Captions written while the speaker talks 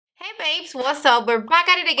babes, what's up? We're back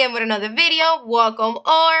at it again with another video. Welcome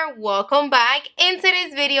or welcome back. In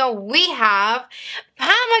today's video we have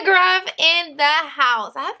MCGRATH in the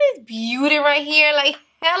house. I have this beauty right here, like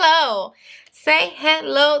hello. Say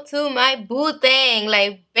hello to my boo thing.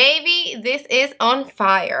 Like baby, this is on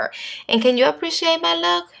fire. And can you appreciate my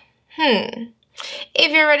look?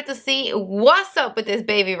 If you're ready to see what's up with this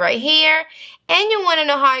baby right here and you want to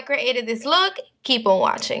know how I created this look, keep on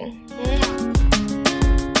watching.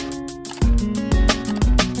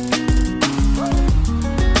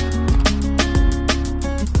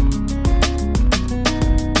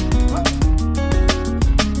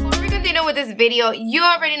 With this video, you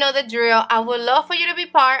already know the drill. I would love for you to be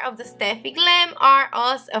part of the Stephi Glam or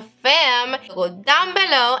us a fam. Go down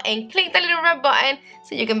below and click the little red button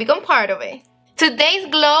so you can become part of it. Today's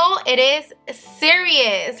glow, it is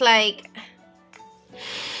serious. Like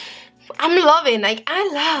I'm loving, like I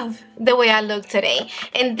love the way I look today.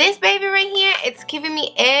 And this baby right here, it's giving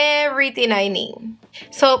me everything I need.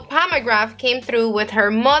 So MCGRATH came through with her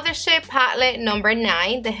Mothership palette number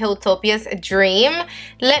 9, the Hutopia's Dream.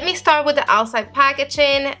 Let me start with the outside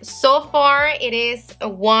packaging. So far, it is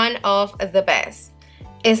one of the best.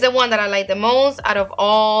 It's the one that I like the most out of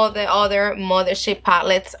all the other Mothership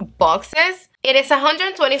palettes boxes. It is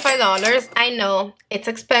 $125. I know it's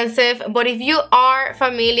expensive, but if you are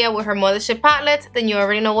familiar with her Mothership palette, then you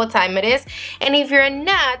already know what time it is. And if you're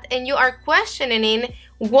not and you are questioning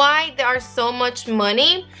why there are so much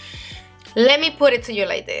money, let me put it to you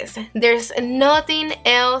like this. There's nothing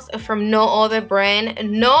else from no other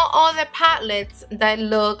brand, no other palettes that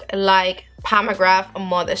look like MCGRATH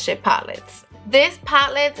Mothership palettes. This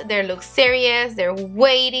palette, they look serious, they're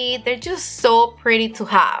weighty, they're just so pretty to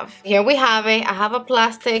have. Here we have it. I have a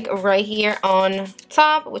plastic right here on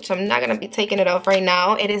top, which I'm not gonna be taking it off right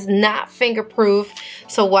now. It is not finger proof,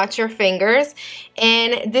 so watch your fingers.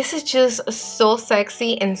 And this is just so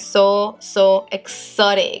sexy and so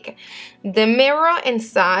exotic. The mirror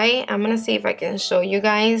inside, I'm gonna see if I can show you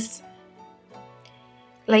guys.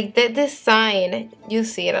 Like the design, you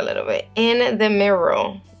see it a little bit in the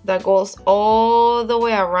mirror that goes all the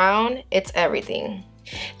way around. It's everything.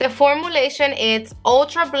 The formulation is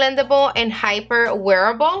ultra blendable and hyper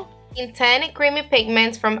wearable. Intense creamy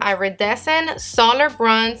pigments from iridescent, solar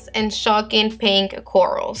bronze, and shocking pink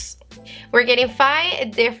corals. We're getting 5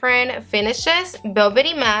 different finishes: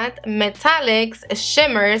 velvety matte, metallics,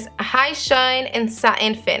 shimmers, high shine, and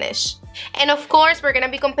satin finish. And of course, we're gonna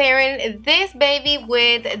be comparing this baby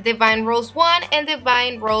with Divine Rose 1 and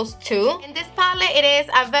Divine Rose 2. And this palette, it is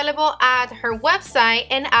available at her website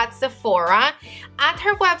and at Sephora. At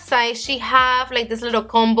her website, she have like these little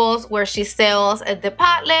combos where she sells the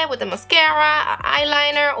palette with the mascara,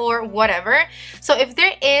 eyeliner, or whatever. So if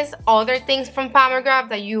there is other things from MCGRATH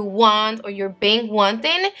that you want or you're being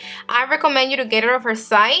wanting, I recommend you to get it off her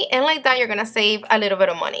site, and like that you're gonna save a little bit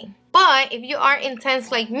of money. But if you are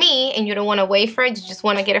intense like me and you don't want to wait for it, you just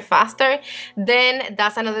want to get it faster, then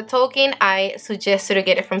that's another token. I suggest you to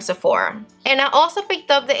get it from Sephora. And I also picked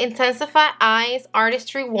up the Intensify Eyes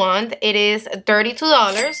Artistry Wand. It is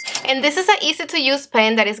 $32. And this is an easy to use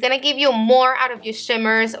pen that is going to give you more out of your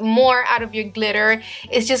shimmers, more out of your glitter.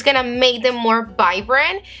 It's just going to make them more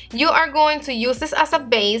vibrant. You are going to use this as a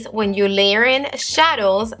base when you layer in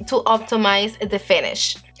shadows to optimize the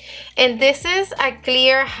finish. And this is a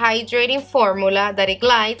clear hydrating formula that it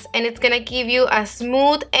glides, and it's gonna give you a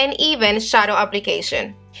smooth and even shadow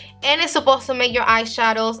application. And it's supposed to make your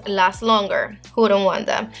eyeshadows last longer. Who don't want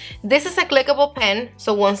that? This is a clickable pen,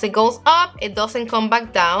 so once it goes up, it doesn't come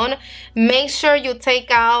back down. Make sure you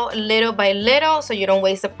take out little by little so you don't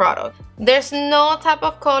waste the product. There's no type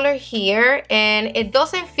of color here, and it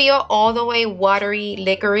doesn't feel all the way watery,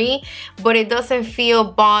 liquidy, but it doesn't feel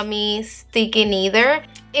balmy, sticky neither.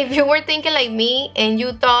 If you were thinking like me and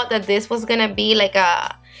you thought that this was gonna be like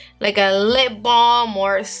a lip balm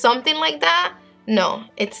or something like that, no,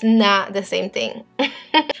 it's not the same thing.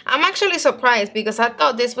 I'm actually surprised because I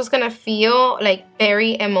thought this was gonna feel like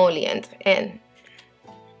very emollient, and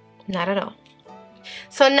not at all.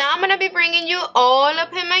 So now I'm gonna be bringing you all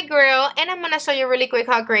up in my grill, and I'm gonna show you really quick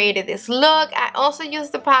how I created this look. I also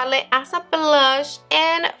used the palette as a blush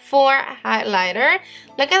and for highlighter.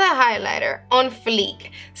 Look at the highlighter on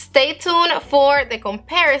fleek. Stay tuned for the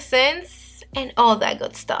comparisons and all that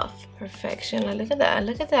good stuff. Perfection. Look at that.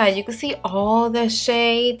 Look at that. You can see all the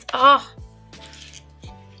shades. Oh,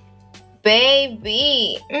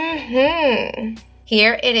 baby.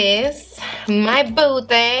 Here it is, my boo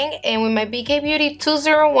thing, and with my BK Beauty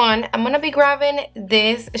 201, I'm gonna be grabbing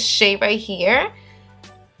this shade right here,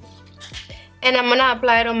 and I'm gonna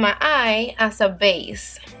apply it on my eye as a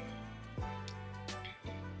base.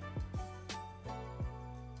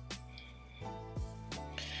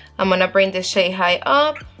 I'm gonna bring the shade high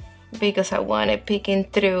up because I want it peeking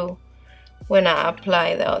through when I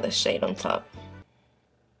apply the other shade on top.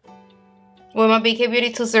 With my BK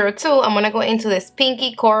Beauty 202, I'm gonna go into this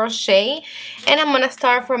pinky coral shade, and I'm gonna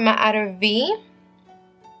start from my outer V.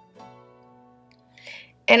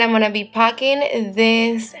 And I'm gonna be packing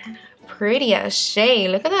this pretty ass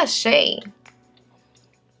shade. Look at that shade.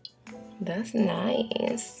 That's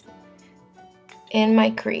nice. In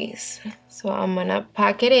my crease. So I'm gonna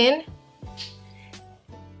pack it in,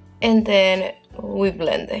 and then we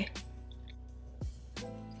blend it.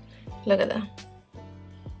 Look at that.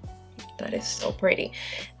 That is so pretty.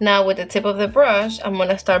 Now with the tip of the brush, I'm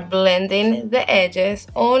gonna start blending the edges,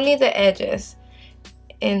 only the edges,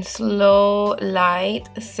 in slow, light,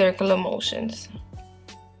 circular motions.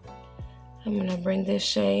 I'm gonna bring this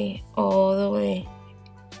shade all the way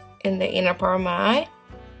in the inner part of my eye.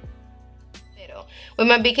 With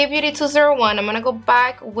my BK Beauty 201, I'm gonna go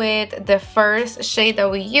back with the first shade that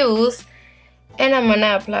we used, and I'm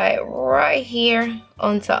gonna apply it right here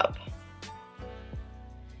on top.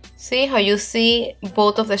 See how you see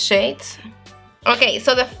both of the shades? Okay,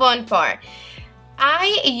 so the fun part.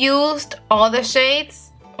 I used all the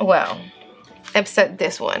shades, well, except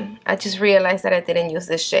this one. I just realized that I didn't use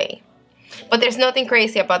this shade. But there's nothing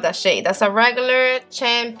crazy about that shade. That's a regular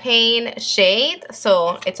champagne shade,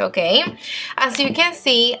 so it's okay. As you can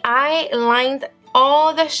see, I lined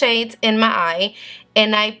all the shades in my eye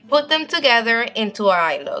and I put them together into an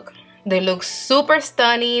eye look. They look super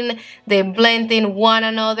stunning. They blend in one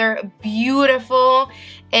another, beautiful.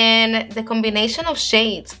 And the combination of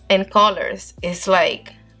shades and colors is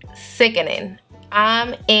like sickening.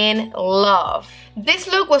 I'm in love. This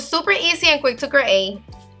look was super easy and quick to create.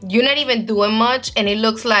 You're not even doing much, and it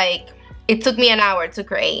looks like it took me an hour to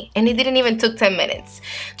create, and it didn't even took 10 minutes.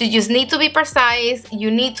 You just need to be precise. You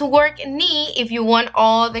need to work neat if you want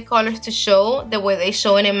all the colors to show the way they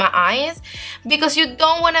show it in my eyes, because you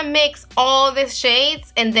don't want to mix all the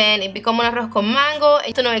shades and then it become un arroz con mango.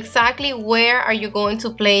 And to know exactly where are you going to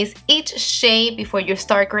place each shade before you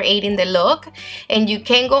start creating the look, and you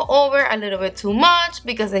can't go over a little bit too much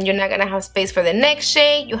because then you're not gonna have space for the next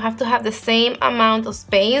shade. You have to have the same amount of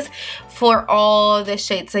space for all the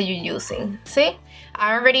shades that you're using. See,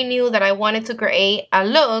 I already knew that I wanted to create a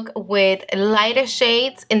look with lighter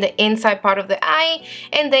shades in the inside part of the eye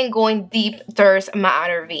and then going deep towards my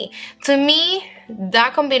outer V. To me,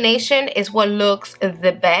 that combination is what looks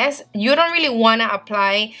the best. You don't really want to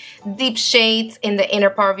apply deep shades in the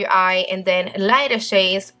inner part of your eye and then lighter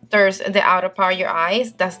shades towards the outer part of your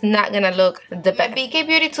eyes. That's not gonna look the best. BK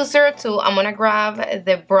Beauty 202, I'm gonna grab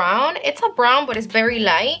the brown. It's a brown, but it's very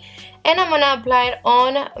light. And I'm gonna apply it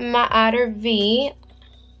on my outer V,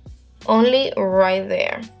 only right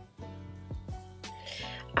there.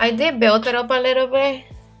 I did build it up a little bit,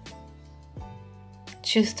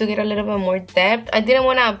 just to get a little bit more depth. I didn't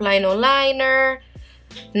want to apply no liner,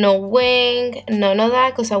 no wing, none of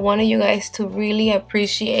that, because I wanted you guys to really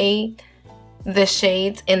appreciate the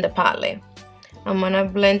shades in the palette. I'm gonna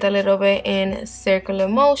blend a little bit in circular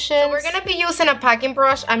motion. So we're gonna be using a packing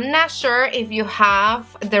brush. I'm not sure if you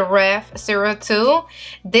have the Ref 02.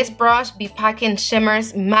 This brush be packing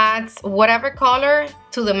shimmers, mattes, whatever color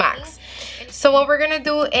to the max. So what we're gonna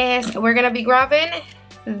do is we're gonna be grabbing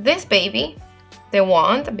this baby, the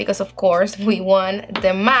wand, because of course we want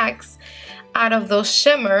the max out of those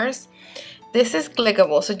shimmers. This is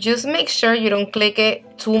clickable, so just make sure you don't click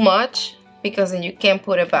it too much because then you can't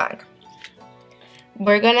put it back.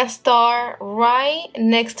 We're gonna start right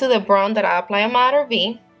next to the brown that I apply on my outer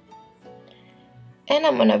V, and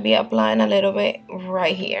I'm gonna be applying a little bit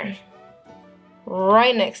right here,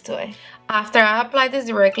 right next to it. After I apply this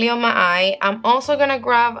directly on my eye, I'm also gonna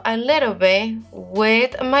grab a little bit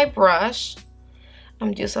with my brush.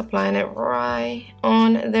 I'm just applying it right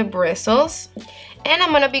on the bristles, and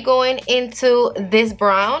I'm gonna be going into this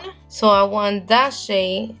brown. So I want that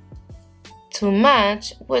shade to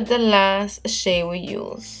match with the last shade we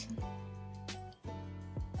use.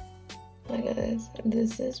 Look at this.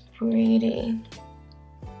 This is pretty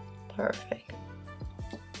perfect.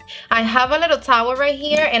 I have a little towel right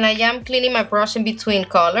here and I am cleaning my brush in between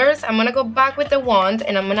colors. I'm gonna go back with the wand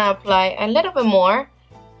and I'm gonna apply a little bit more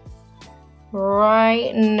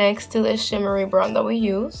right next to the shimmery brown that we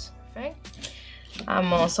use. Okay.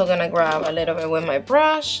 I'm also gonna grab a little bit with my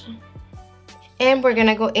brush. And we're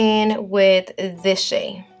gonna go in with this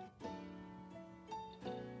shade.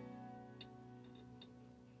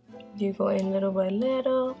 You go in little by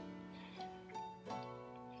little.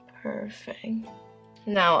 Perfect.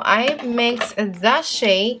 Now I mix that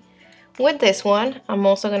shade with this one. I'm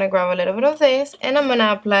also gonna grab a little bit of this and I'm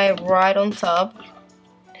gonna apply it right on top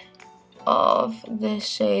of the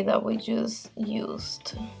shade that we just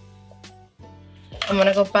used. I'm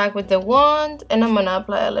gonna go back with the wand and I'm gonna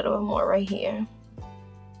apply a little bit more right here.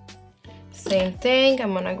 Same thing,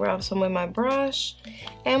 I'm gonna grab some with my brush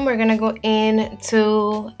and we're gonna go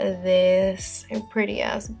into this pretty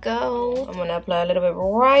ass gold. I'm gonna apply a little bit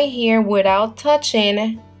right here without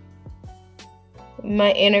touching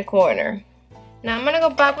my inner corner. Now I'm gonna go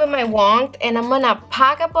back with my wand and I'm gonna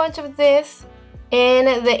pack a bunch of this in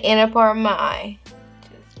the inner part of my eye.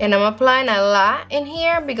 And I'm applying a lot in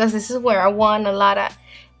here because this is where I want a lot of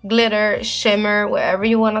glitter, shimmer, whatever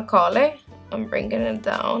you want to call it. I'm bringing it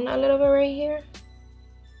down a little bit right here.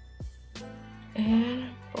 And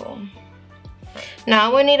boom.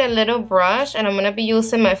 Now we need a little brush and I'm going to be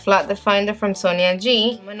using my flat definer from Sonia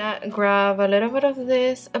G. I'm going to grab a little bit of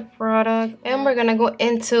this product and we're going to go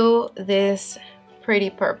into this pretty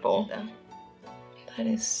purple. That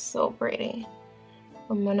is so pretty.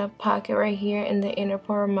 I'm going to pack it right here in the inner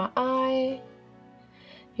part of my eye.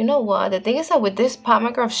 You know what? The thing is that with this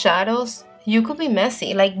MCGRATH shadows, you could be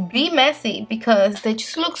messy. Like, be messy because they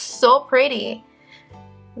just look so pretty.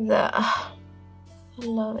 I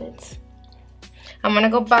love it. I'm gonna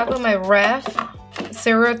go back with my Ref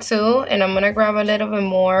 02 and I'm gonna grab a little bit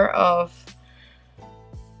more of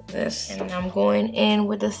this. And I'm going in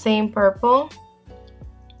with the same purple.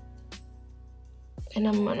 And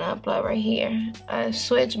I'm gonna apply right here. I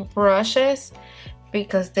switch brushes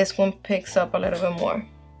because this one picks up a little bit more.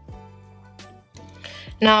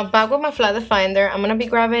 Now back with my flat definer, I'm gonna be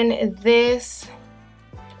grabbing this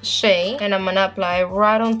shade and I'm gonna apply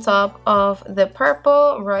right on top of the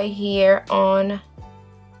purple right here on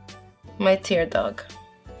my tear duct.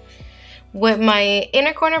 With my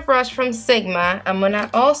inner corner brush from Sigma, I'm gonna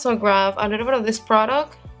also grab a little bit of this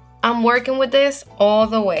product. I'm working with this all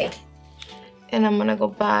the way. And I'm gonna go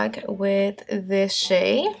back with this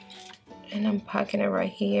shade. And I'm packing it right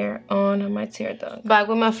here on my tear duct. Back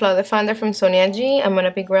with my flat definer from Sonia G, I'm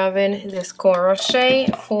gonna be grabbing this coral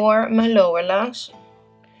shade for my lower lash.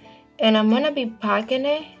 And I'm gonna be packing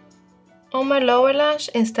it on my lower lash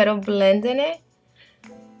instead of blending it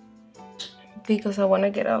because I wanna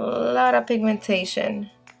get a lot of pigmentation.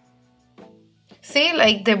 See,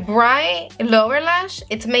 like the bright lower lash,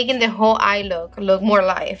 it's making the whole eye look more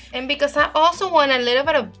live. And because I also want a little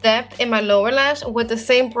bit of depth in my lower lash with the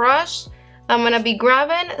same brush, I'm gonna be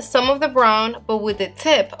grabbing some of the brown, but with the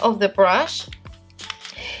tip of the brush.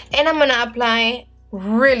 And I'm gonna apply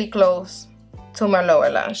really close to my lower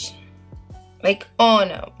lash, like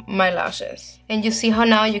on my lashes. And you see how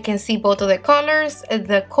now you can see both of the colors,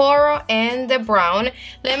 the coral and the brown.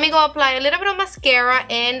 Let me go apply a little bit of mascara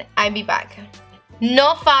and I'll be back.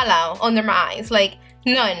 No fallout under my eyes, like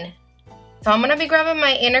none. So I'm gonna be grabbing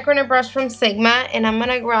my inner corner brush from Sigma and I'm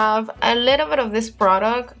gonna grab a little bit of this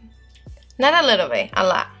product. Not a little bit, a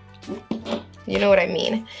lot. You know what I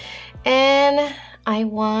mean. And I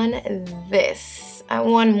want this. I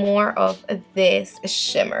want more of this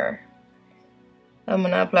shimmer. I'm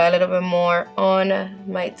gonna apply a little bit more on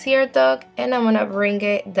my tear duct and I'm gonna bring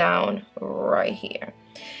it down right here.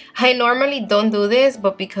 I normally don't do this,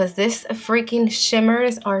 but because these freaking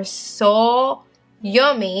shimmers are so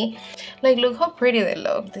yummy, like look how pretty they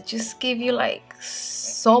look. They just give you like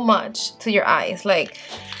so much to your eyes. Like,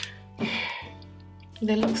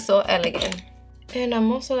 they look so elegant. And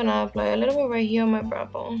I'm also gonna apply a little bit right here on my brow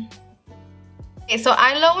bone. Okay, so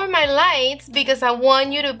I lower my lights because I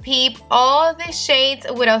want you to peep all the shades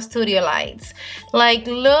without studio lights. Like,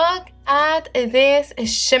 look at these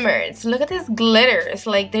shimmers. Look at these glitters.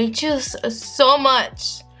 Like, they're just so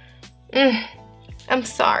much. I'm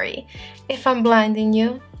sorry if I'm blinding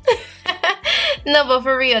you. No, but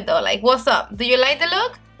for real though, like, what's up? Do you like the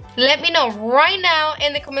look? Let me know right now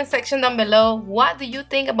in the comment section down below. What do you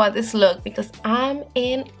think about this look? Because I'm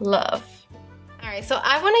in love. Alright, so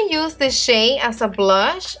I want to use this shade as a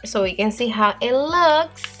blush so we can see how it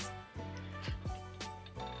looks.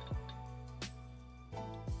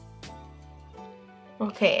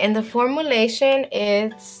 Okay, and the formulation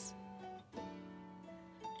is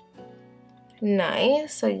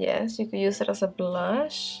nice. So yes, you could use it as a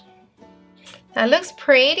blush. That looks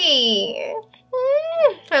pretty.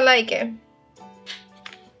 I like it.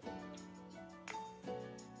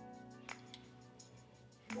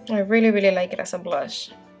 I really like it as a blush.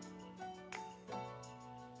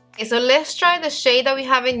 Okay, so let's try the shade that we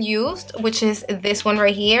haven't used, which is this one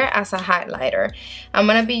right here as a highlighter. I'm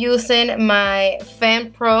gonna be using my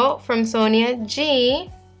Fan Pro from Sonia G.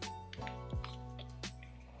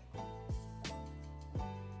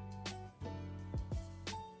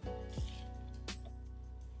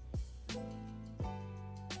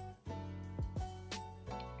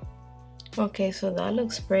 Okay, so that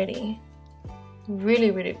looks pretty.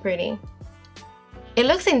 Really, really pretty. It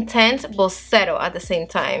looks intense but subtle at the same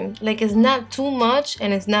time. Like, it's not too much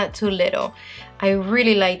and it's not too little. I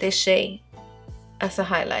really like this shade as a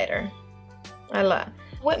highlighter. I love.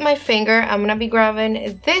 With my finger, I'm gonna be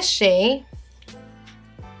grabbing this shade.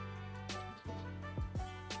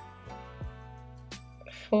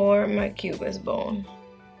 For my cubist bone.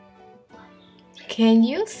 Can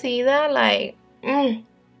you see that? Like,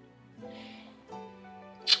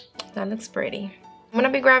 that looks pretty. I'm gonna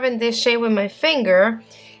be grabbing this shade with my finger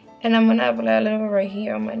and I'm gonna apply a little bit right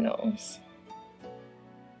here on my nose.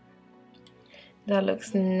 That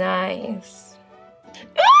looks nice.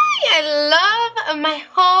 I love my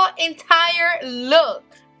whole entire look.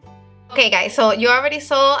 Okay guys, so you already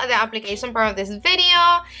saw the application part of this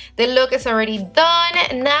video. The look is already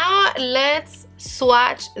done. Now let's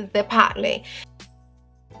swatch the palette.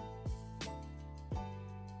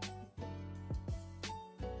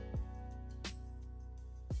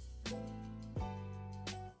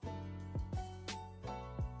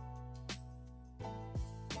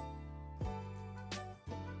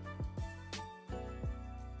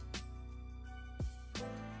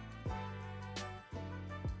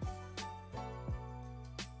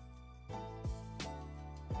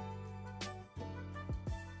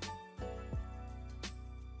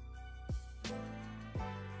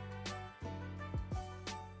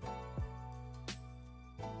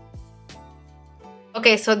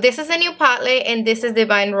 Okay, so this is a new palette and this is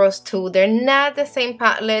Divine Rose 2. They're not the same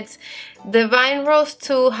palettes. Divine Rose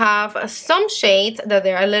 2 have some shades that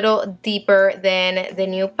they're a little deeper than the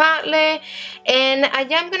new palette. And I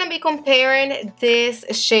am going to be comparing this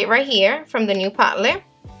shade right here from the new palette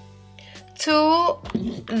to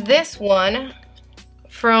this one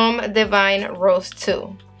from Divine Rose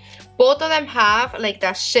 2. Both of them have like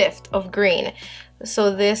that shift of green.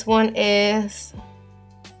 So this one is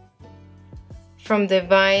from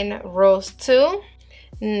Divine Rose 2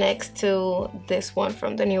 next to this one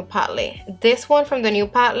from the new palette. This one from the new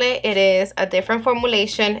palette, it is a different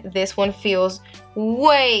formulation. This one feels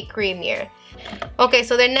way creamier. Okay,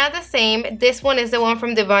 so they're not the same. This one is the one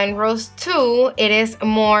from Divine Rose 2. It is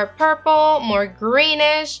more purple, more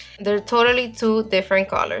greenish. They're totally two different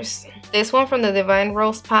colors. This one from the Divine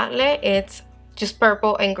Rose palette, it's just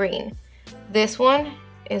purple and green. This one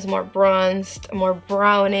is more bronzed, more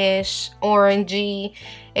brownish, orangey.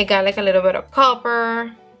 It got like a little bit of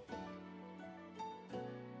copper.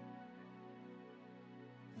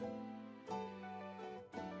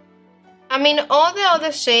 I mean, all the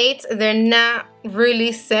other shades, they're not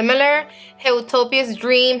really similar. Utopia's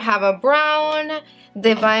Dream have a brown.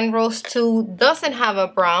 Divine Rose 2 doesn't have a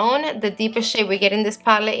brown. The deepest shade we get in this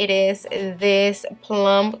palette, it is this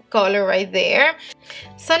plum color right there.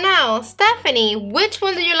 So now, Stephanie, which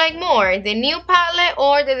one do you like more? The new palette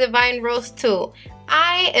or the Divine Rose 2?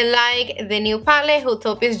 I like the new palette,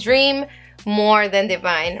 Utopia's Dream, more than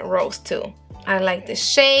Divine Rose 2. I like the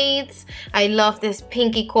shades. I love this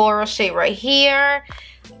pinky coral shade right here.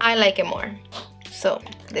 I like it more. So,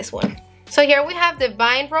 this one. So here we have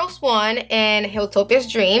Divine Rose 1 and Utopia's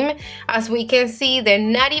Dream. As we can see, they're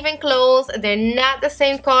not even close. They're not the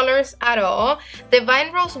same colors at all.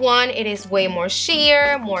 Divine Rose 1, it is way more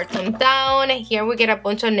sheer, more toned down. Here we get a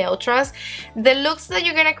bunch of neutrals. The looks that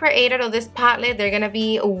you're gonna create out of this palette, they're gonna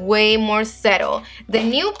be way more subtle. The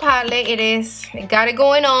new palette, it got it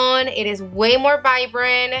going on. It is way more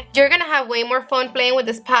vibrant. You're gonna have way more fun playing with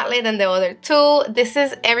this palette than the other two. This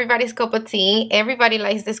is everybody's cup of tea. Everybody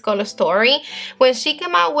likes this color story. When she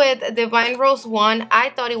came out with Divine Rose 1,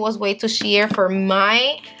 I thought it was way too sheer for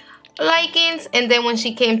my likings, and then when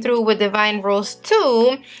she came through with Divine Rose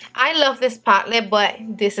 2, I love this palette, but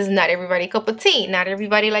this is not everybody's cup of tea. Not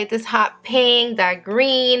everybody like this hot pink, that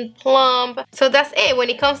green, plum. So that's it. When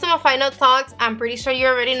it comes to my final thoughts, I'm pretty sure you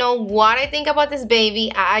already know what I think about this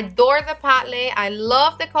baby. I adore the palette. I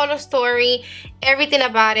love the color story. Everything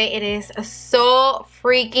about it. It is so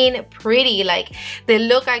freaking pretty. Like, the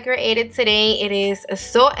look I created today, it is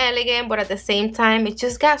so elegant, but at the same time, it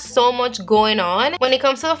just got so much going on. When it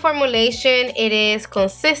comes to the formulation, it is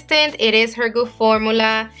consistent. It is her good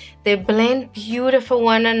formula. They blend beautiful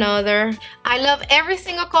one another. I love every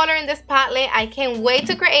single color in this palette. I can't wait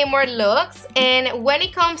to create more looks. And when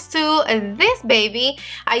it comes to this baby,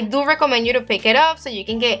 I do recommend you to pick it up so you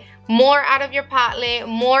can get more out of your palette,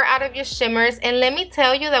 more out of your shimmers. And let me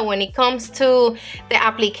tell you that when it comes to the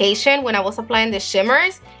application, when I was applying the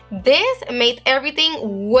shimmers, this made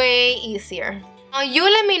everything way easier. You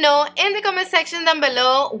let me know in the comment section down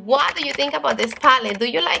below, what do you think about this palette? Do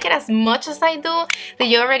you like it as much as I do?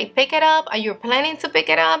 Did you already pick it up? Are you planning to pick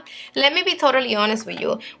it up? Let me be totally honest with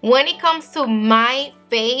you. When it comes to my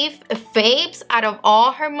faves out of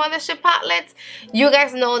all her Mothership palettes, you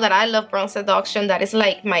guys know that I love Bronze Seduction. That is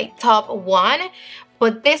like my top one.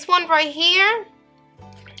 But this one right here,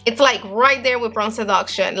 it's like right there with Bronze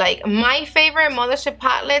Seduction. Like my favorite Mothership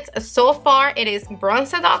palettes so far, it is Bronze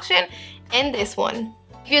Seduction and this one.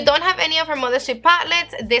 If you don't have any of her Mothership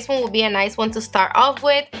palettes, this one will be a nice one to start off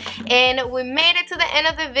with. And we made it to the end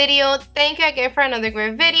of the video. Thank you again for another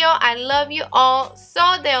great video. I love you all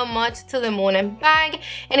so damn much, to the moon and back.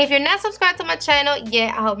 And if you're not subscribed to my channel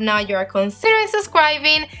yet, I hope now you are considering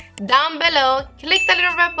subscribing. Down below, click the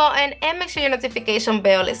little red button and make sure your notification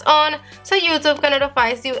bell is on so YouTube can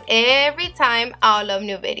notify you every time I upload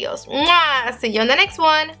new videos. Mwah! See you on the next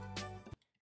one.